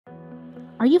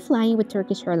Are you flying with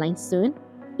Turkish Airlines soon?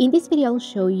 In this video, I'll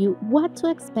show you what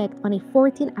to expect on a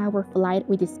 14-hour flight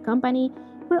with this company,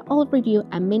 where I'll review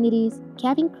amenities,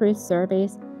 cabin crew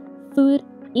service, food,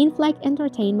 in-flight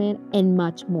entertainment, and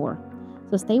much more.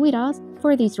 So stay with us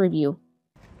for this review.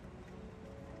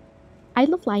 I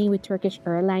love flying with Turkish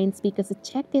Airlines because the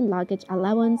checked-in luggage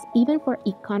allowance, even for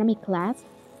economy class,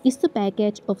 is to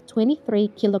baggage of 23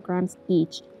 kilograms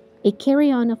each, a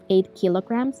carry-on of 8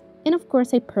 kilograms, and of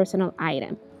course a personal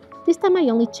item. This time I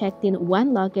only checked in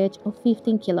one luggage of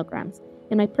 15 kilograms,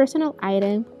 and my personal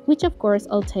item, which of course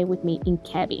I'll take with me in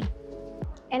cabin.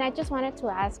 And I just wanted to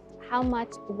ask, how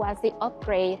much was the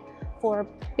upgrade for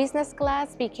business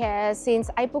class? Because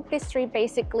since I booked this trip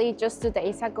basically just 2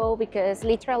 days ago, because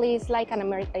literally it's like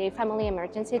a family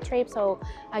emergency trip, so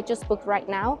I just booked right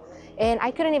now, and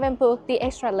I couldn't even book the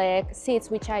extra leg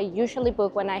seats, which I usually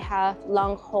book when I have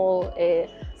long haul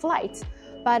flights.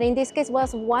 But in this case it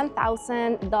was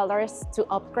 $1,000 to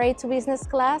upgrade to business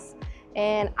class,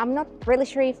 and I'm not really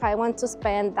sure if I want to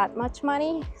spend that much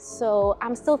money, so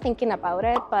I'm still thinking about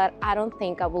it, but I don't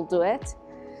think I will do it.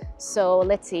 So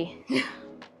let's see.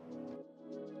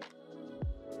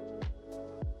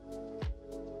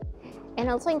 And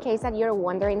also, in case that you're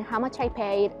wondering how much I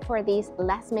paid for this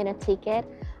last minute ticket,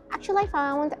 actually I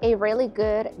found a really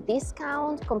good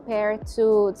discount compared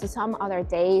to some other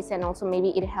days, and also maybe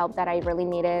it helped that I really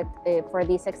needed for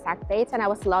these exact dates, and I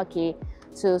was lucky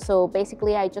too. So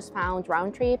basically I just found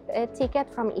round-trip ticket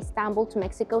from Istanbul to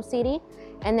Mexico City,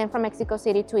 and then from Mexico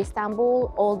City to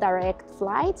Istanbul, all direct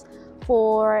flights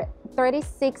for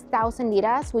 36,000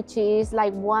 liras, which is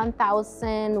like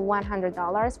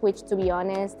 $1,100, which, to be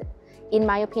honest, in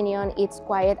my opinion, it's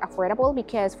quite affordable,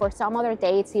 because for some other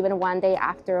dates, even one day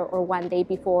after or one day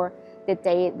before the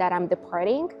day that I'm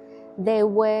departing, they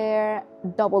were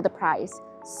double the price.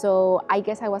 So I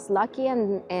guess I was lucky,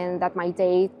 and that my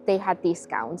day they had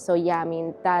discounts. So yeah, I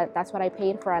mean, that's what I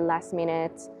paid for a last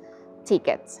minute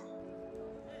ticket.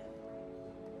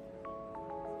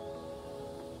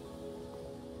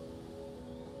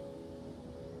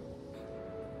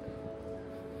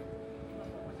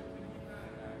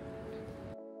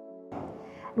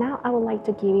 Now I would like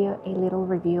to give you a little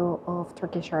review of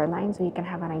Turkish Airlines, so you can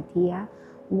have an idea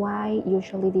why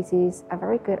usually this is a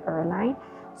very good airline.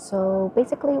 So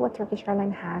basically what Turkish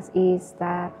Airlines has is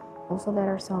that also there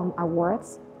are some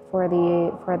awards for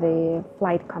the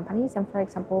flight companies, and for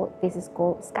example this is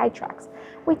called Skytrax,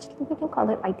 which we can call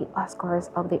it like the Oscars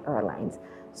of the airlines.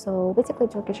 So basically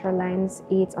Turkish Airlines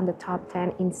is on the top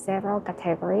 10 in several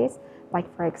categories, like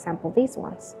for example these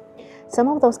ones. Some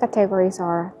of those categories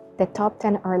are the top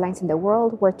 10 airlines in the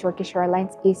world, where Turkish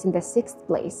Airlines is in the 6th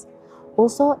place.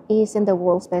 Also is in the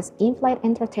World's Best In-Flight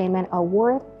Entertainment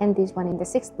Award, and this one in the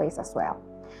 6th place as well.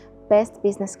 Best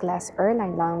Business Class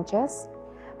Airline Lounges.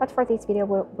 But for this video,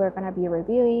 we're going to be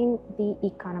reviewing the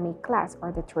economy class,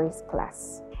 or the tourist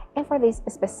class. And for this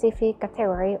specific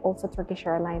category, also Turkish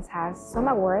Airlines has some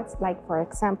awards, like for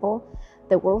example,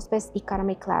 the World's Best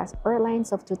Economy Class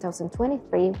Airlines of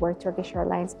 2023, where Turkish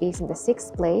Airlines is in the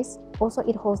 6th place. Also,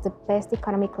 it holds the Best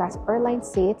Economy Class Airline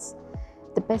Seats,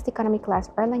 the Best Economy Class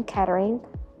Airline Catering,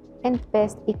 and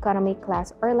Best Economy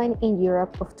Class Airline in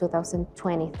Europe of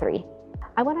 2023.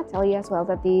 I want to tell you as well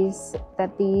that this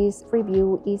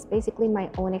review is basically my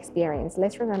own experience.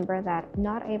 Let's remember that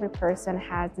not every person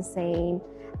has the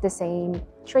same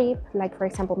trip. Like for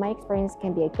example, my experience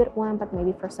can be a good one, but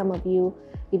maybe for some of you,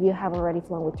 if you have already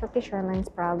flown with Turkish Airlines,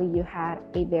 probably you had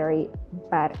a very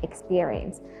bad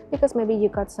experience, because maybe you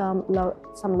got some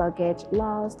luggage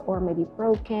lost or maybe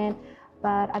broken.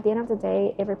 But at the end of the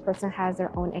day, every person has their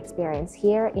own experience.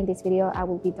 Here in this video, I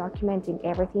will be documenting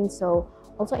everything. So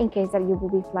also, in case that you will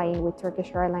be flying with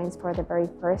Turkish Airlines for the very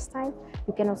first time,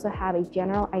 you can also have a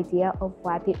general idea of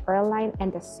what the airline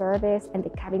and the service and the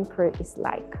cabin crew is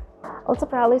like. Also,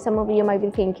 probably some of you might be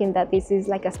thinking that this is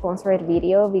like a sponsored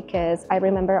video, because I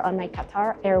remember on my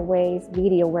Qatar Airways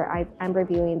video where I'm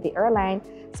reviewing the airline,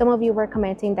 some of you were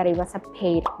commenting that it was a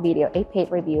paid video, a paid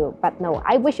review, but no,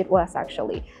 I wish it was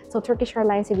actually. So Turkish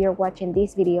Airlines, if you're watching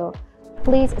this video,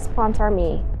 please sponsor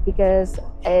me, because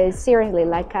seriously,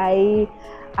 like I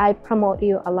promote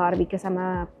you a lot because I'm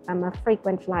a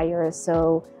frequent flyer,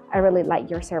 so I really like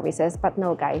your services. But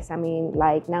no guys, I mean,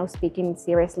 like, now speaking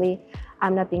seriously,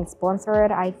 I'm not being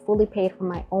sponsored. I fully paid from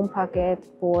my own pocket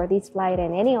for this flight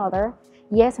and any other.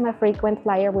 Yes, I'm a frequent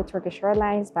flyer with Turkish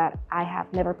Airlines, but I have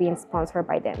never been sponsored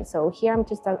by them. So here I'm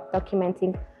just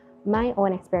documenting my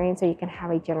own experience, so you can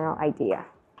have a general idea.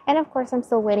 And of course, I'm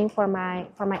still waiting for my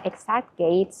exact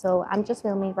gate, so I'm just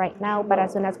filming right now. But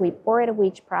as soon as we board,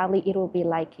 which probably it will be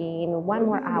like in 1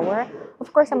 more hour,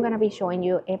 of course, I'm gonna be showing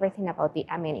you everything about the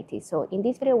amenities. So in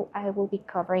this video, I will be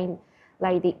covering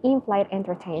like the in-flight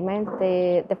entertainment,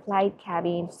 the flight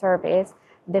cabin service,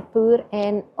 the food,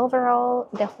 and overall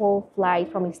the whole flight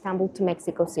from Istanbul to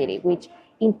Mexico City, which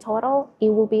in total it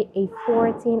will be a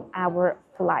 14-hour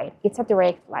flight. It's a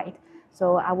direct flight,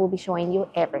 so I will be showing you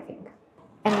everything.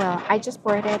 And well, I just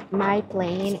boarded my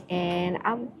plane, and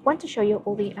I want to show you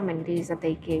all the amenities that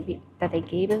they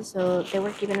gave us. So they were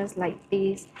giving us like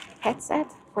this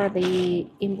headset for the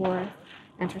inboard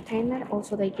entertainment.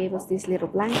 Also, they gave us this little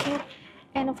blanket,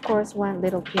 and of course, one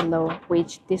little pillow,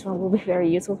 which this one will be very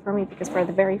useful for me because for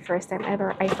the very first time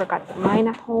ever, I forgot mine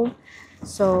at home.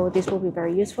 So this will be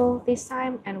very useful this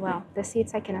time. And well, the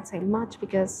seats I cannot say much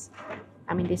because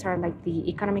I mean these are like the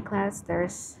economy class.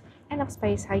 There's enough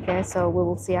space, I guess, so we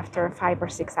will see after 5 or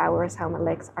 6 hours how my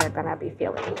legs are gonna be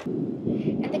feeling.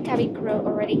 And the cabin crew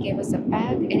already gave us a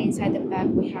bag, and inside the bag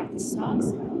we have the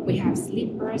socks, we have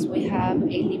slippers, we have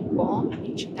a lip balm,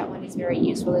 which that one is very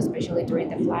useful, especially during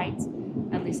the flights.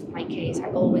 At least in my case, I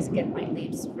always get my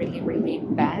lips really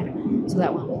bad, so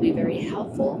that one will be very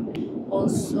helpful.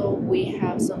 Also, we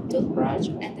have some toothbrush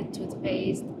and the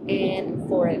toothpaste, and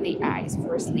for the eyes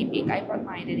for sleeping. I brought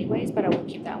mine anyways, but I will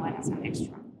keep that one as an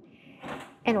extra.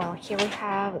 And well, here we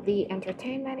have the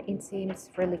entertainment. It seems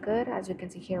really good. As you can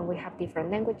see here, we have different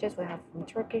languages. We have from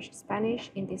Turkish, Spanish.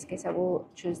 In this case, I will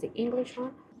choose the English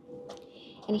one.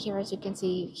 And here, as you can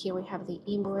see, here we have the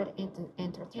inboard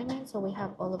entertainment. So we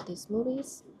have all of these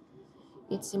movies.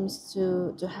 It seems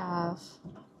to have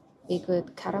a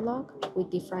good catalog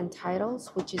with different titles,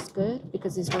 which is good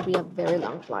because this will be a very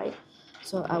long flight.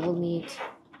 So I will need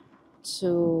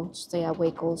to stay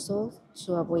awake also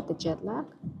to avoid the jet lag.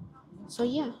 So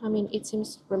yeah, I mean, it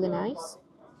seems really nice.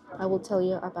 I will tell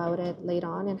you about it later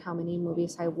on and how many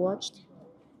movies I watched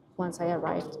once I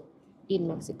arrived in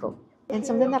Mexico. And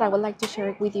something that I would like to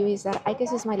share with you is that I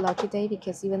guess it's my lucky day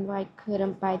because even though I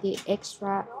couldn't buy the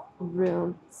extra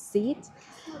room seat,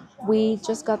 we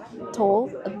just got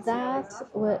told that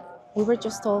we were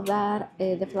just told that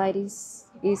the flight is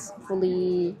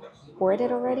fully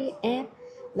boarded already. And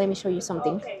let me show you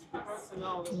something.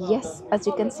 Yes, as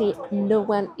you can see, no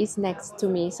one is next to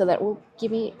me, so that will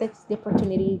give me the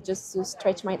opportunity just to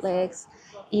stretch my legs,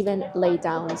 even lay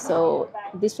down. So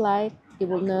this flight, it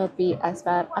will not be as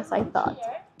bad as I thought.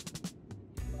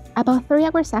 About 3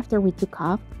 hours after we took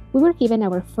off, we were given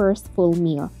our first full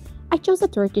meal. I chose the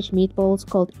Turkish meatballs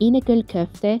called inegöl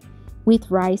köfte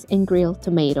with rice and grilled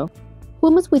tomato.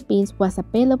 Hummus with beans was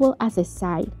available as a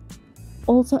side.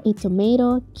 Also a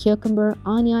tomato, cucumber,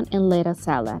 onion, and lettuce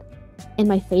salad. And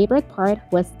my favorite part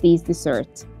was this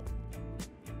dessert.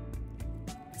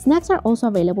 Snacks are also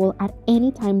available at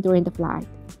any time during the flight.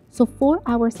 So 4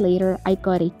 hours later, I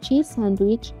got a cheese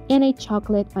sandwich and a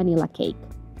chocolate vanilla cake.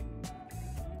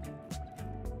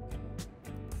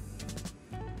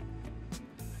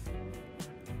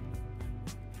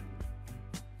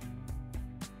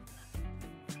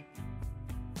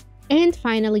 And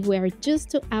finally, we are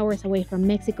just 2 hours away from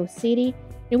Mexico City,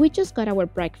 and we just got our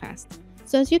breakfast.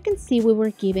 So as you can see, we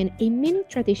were given a mini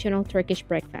traditional Turkish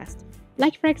breakfast,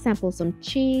 like for example some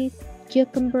cheese,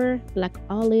 cucumber, black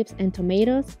olives and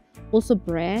tomatoes, also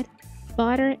bread,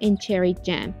 butter and cherry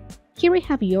jam. Here we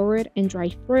have yogurt and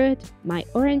dried fruit, my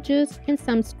orange juice, and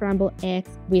some scrambled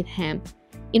eggs with ham.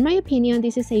 In my opinion,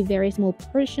 this is a very small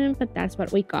portion, but that's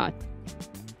what we got.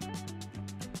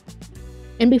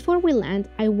 And before we land,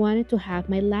 I wanted to have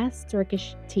my last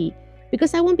Turkish tea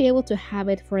because I won't be able to have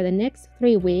it for the next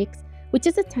 3 weeks, which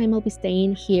is the time I'll be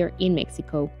staying here in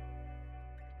Mexico.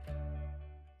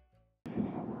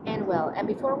 And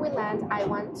before we land, I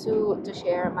want to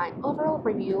share my overall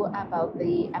review about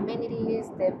the amenities,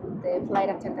 the flight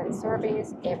attendant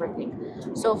service, everything.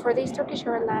 So for this Turkish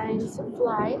Airlines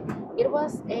flight, it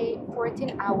was a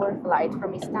 14-hour flight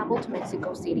from Istanbul to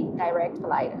Mexico City, direct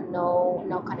flight,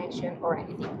 no connection or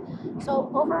anything. So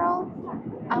overall,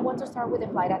 I want to start with the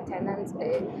flight attendants.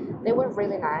 They were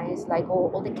really nice, like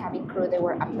all the cabin crew, they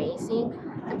were amazing.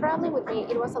 And probably with me,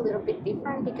 it was a little bit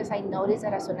different because I noticed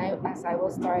that as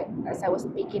I was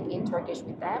speaking in Turkish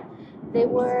with them, they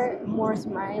were more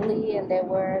smiley and they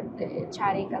were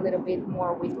chatting a little bit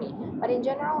more with me. But in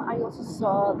general, I also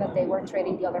saw that they were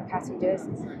treating the other passengers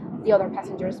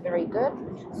very good.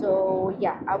 So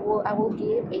yeah, I will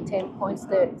give a 10 points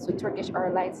to Turkish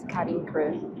Airlines cabin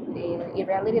crew. In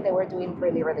reality, they were doing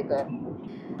really good.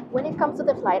 When it comes to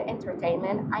the flight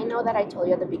entertainment, I know that I told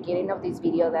you at the beginning of this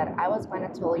video that I was going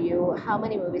to tell you how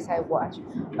many movies I watched,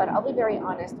 but I'll be very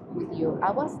honest with you.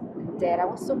 I was dead. I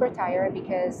was super tired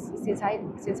because since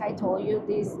I told you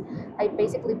this, I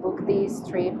basically booked this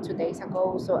trip 2 days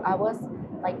ago. So I was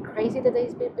like crazy the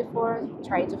days before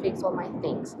trying to fix all my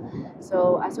things.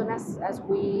 So as soon as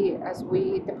we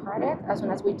departed, as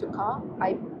soon as we took off,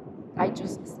 I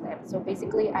just slept. So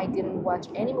basically, I didn't watch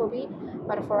any movie,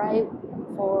 but for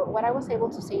what I was able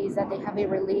to see is that they have a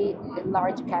really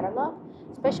large catalog,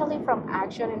 especially from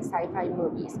action and sci-fi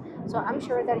movies. So I'm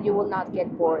sure that you will not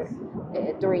get bored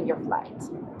during your flight.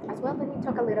 As well, let me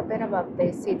talk a little bit about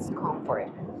the seats comfort.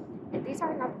 And these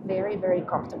are not very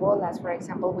comfortable, as for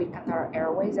example with Qatar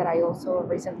Airways, that I also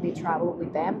recently traveled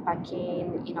with them back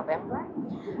in November.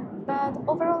 But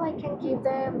overall, I can give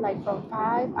them like from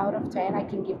 5 out of 10, I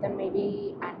can give them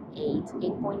maybe an 8,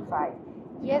 8.5.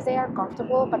 Yes, they are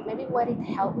comfortable, but maybe what it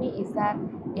helped me is that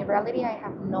in reality, I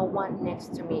have no one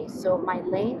next to me. So my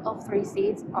lane of 3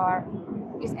 seats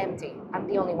is empty. I'm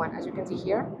the only one, as you can see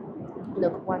here.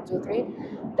 Look, 1, 2, 3.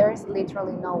 There's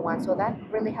literally no one. So that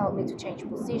really helped me to change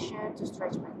position, to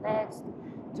stretch my legs,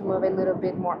 to move a little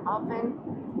bit more often.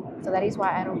 So that is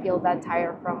why I don't feel that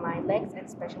tired from my legs and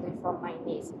especially from my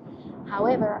knees.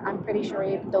 However, I'm pretty sure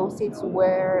if those seats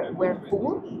were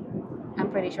full, I'm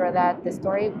pretty sure that the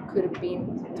story could have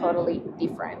been totally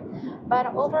different. But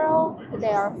overall,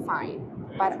 they are fine.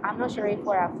 But I'm not sure if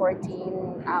for a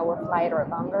 14-hour flight or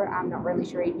longer, I'm not really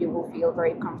sure if you will feel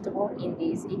very comfortable in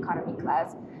these economy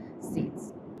class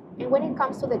seats. And when it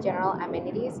comes to the general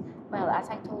amenities, well, as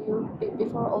I told you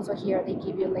before, also here they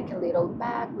give you like a little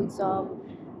bag with some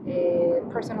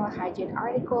personal hygiene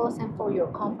articles and for your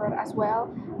comfort as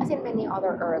well, as in many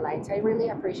other airlines. I really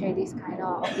appreciate this kind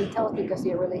of details because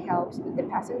it really helps the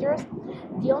passengers.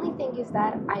 The only thing is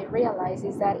that I realize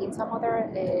is that in some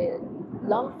other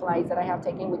long flights that I have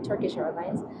taken with Turkish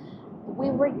Airlines,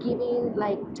 we were giving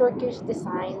like Turkish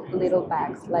design little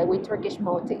bags, like with Turkish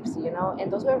motifs,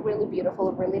 and those were really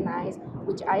beautiful, really nice,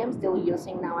 which I am still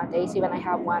using nowadays. Even I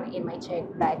have one in my check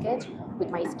baggage with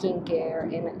my skincare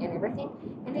and everything.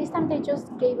 And this time they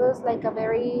just gave us like a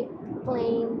very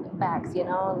plain bags,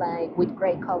 like with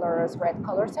gray colors, red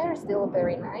colors. They're still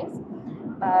very nice.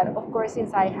 But of course,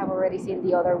 since I have already seen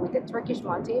the other with the Turkish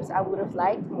motifs, I would have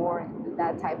liked more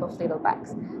that type of little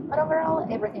bags. But overall,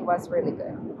 everything was really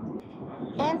good.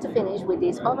 And to finish with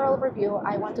this overall review,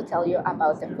 I want to tell you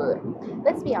about the food.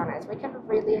 Let's be honest, we cannot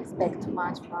really expect too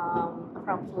much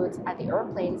from foods at the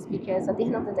airplanes because at the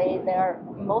end of the day,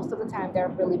 most of the time they're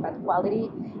really bad quality.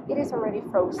 It is already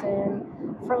frozen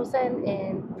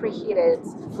and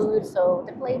preheated food, so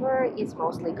the flavor is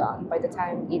mostly gone by the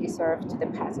time it is served to the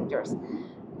passengers.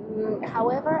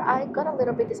 However, I got a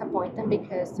little bit disappointed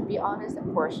because, to be honest, the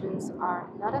portions are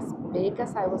not as big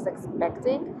as I was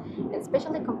expecting,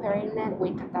 especially comparing it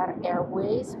with Qatar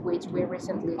Airways, which we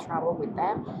recently traveled with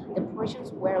them. The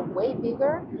portions were way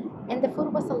bigger, and the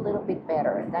food was a little bit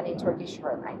better than in Turkish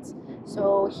Airlines.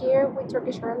 So here with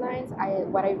Turkish Airlines,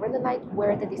 what I really liked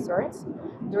were the desserts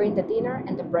during the dinner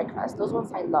and the breakfast. Those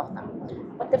ones I love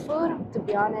them. But the food, to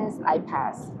be honest, I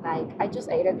passed. Like I just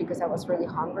ate it because I was really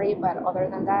hungry, but other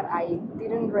than that, I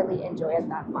didn't really enjoy it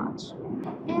that much.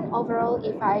 And overall,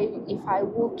 if I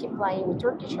would keep flying with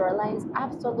Turkish Airlines,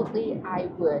 absolutely I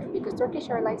would, because Turkish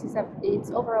Airlines is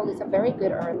a very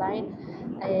good airline.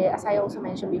 As I also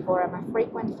mentioned before, I'm a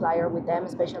frequent flyer with them,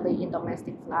 especially in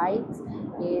domestic flights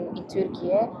in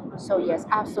Turkiye. So yes,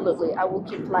 absolutely, I will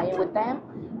keep flying with them.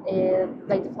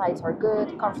 Like the flights are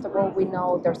good, comfortable. We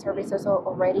know their services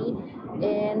already,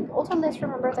 and also let's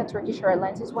remember that Turkish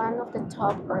Airlines is one of the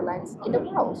top airlines in the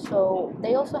world. So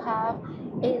they also have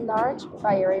a large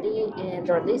variety, and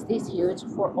their list is huge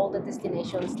for all the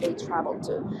destinations they travel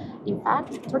to. In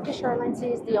fact, Turkish Airlines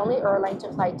is the only airline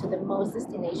to fly to the most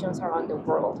destinations around the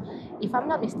world. If I'm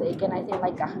not mistaken, I think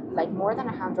like more than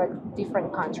 100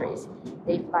 different countries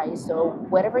they fly. So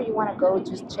wherever you want to go,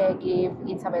 just check if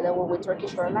it's available with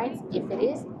Turkish Airlines. If it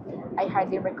is, I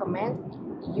highly recommend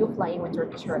you flying with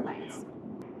Turkish Airlines.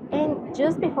 And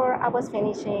just before I was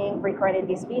finishing recording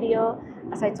this video,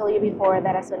 as I told you before,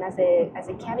 that as soon as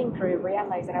the cabin crew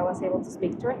realized that I was able to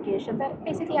speak Turkish, and that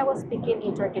basically I was speaking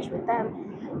in Turkish with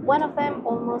them, one of them,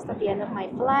 almost at the end of my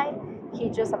flight, he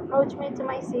just approached me to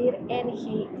my seat and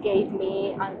he gave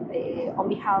me, on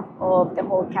behalf of the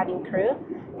whole cabin crew,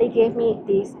 they gave me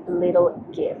this little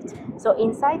gift. So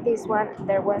inside this one,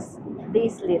 there was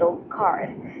this little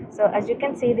card. So as you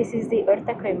can see, this is the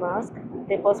Ortaköy Mosque,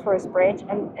 the Bosphorus Bridge,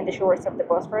 and the shores of the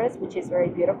Bosphorus, which is very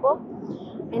beautiful.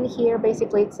 And here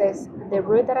basically it says the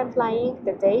route that I'm flying,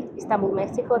 the date, Istanbul,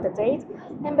 Mexico, the date,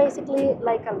 and basically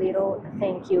like a little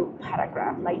thank you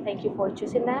paragraph, like thank you for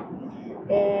choosing that,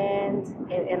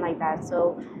 and like that.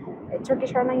 So,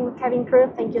 Turkish Airlines cabin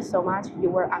crew, thank you so much. You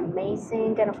were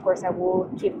amazing, and of course, I will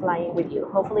keep flying with you.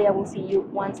 Hopefully, I will see you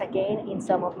once again in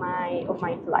some of my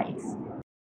flights.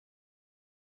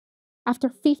 After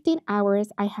 15 hours,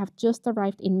 I have just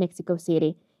arrived in Mexico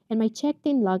City, and my checked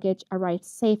in luggage arrived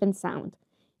safe and sound.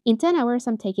 In 10 hours,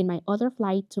 I'm taking my other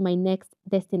flight to my next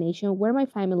destination where my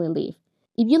family live.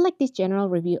 If you like this general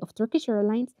review of Turkish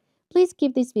Airlines, please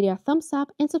give this video a thumbs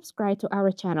up and subscribe to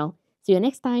our channel. See you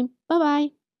next time. Bye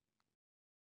bye.